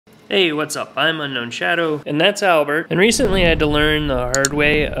Hey, what's up? I'm unownshadow, and that's Albert. And recently I had to learn the hard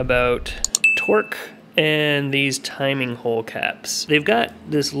way about torque and these timing hole caps. They've got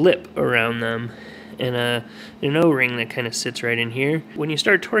this lip around them and an O-ring that kind of sits right in here. When you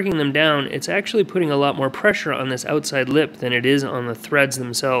start torquing them down, it's actually putting a lot more pressure on this outside lip than it is on the threads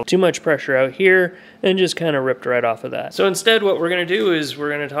themselves. Too much pressure out here and just kind of ripped right off of that. So instead what we're gonna do is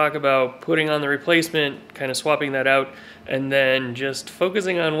we're gonna talk about putting on the replacement, kind of swapping that out, and then just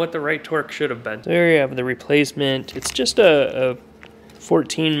focusing on what the right torque should have been. So here you have the replacement. It's just a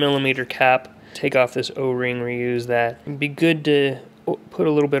 14mm cap. Take off this O-ring, reuse that. It'd be good to put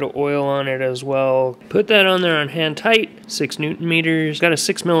a little bit of oil on it as well. Put that on there on hand tight, 6 Newton meters. Got a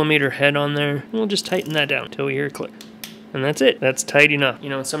 6mm head on there. We'll just tighten that down until we hear a click. And that's it. That's tight enough. You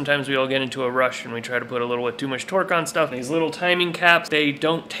know, sometimes we all get into a rush and we try to put a little bit too much torque on stuff. These little timing caps, they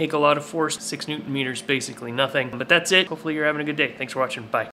don't take a lot of force. 6 Newton meters, basically nothing. But that's it. Hopefully you're having a good day. Thanks for watching. Bye.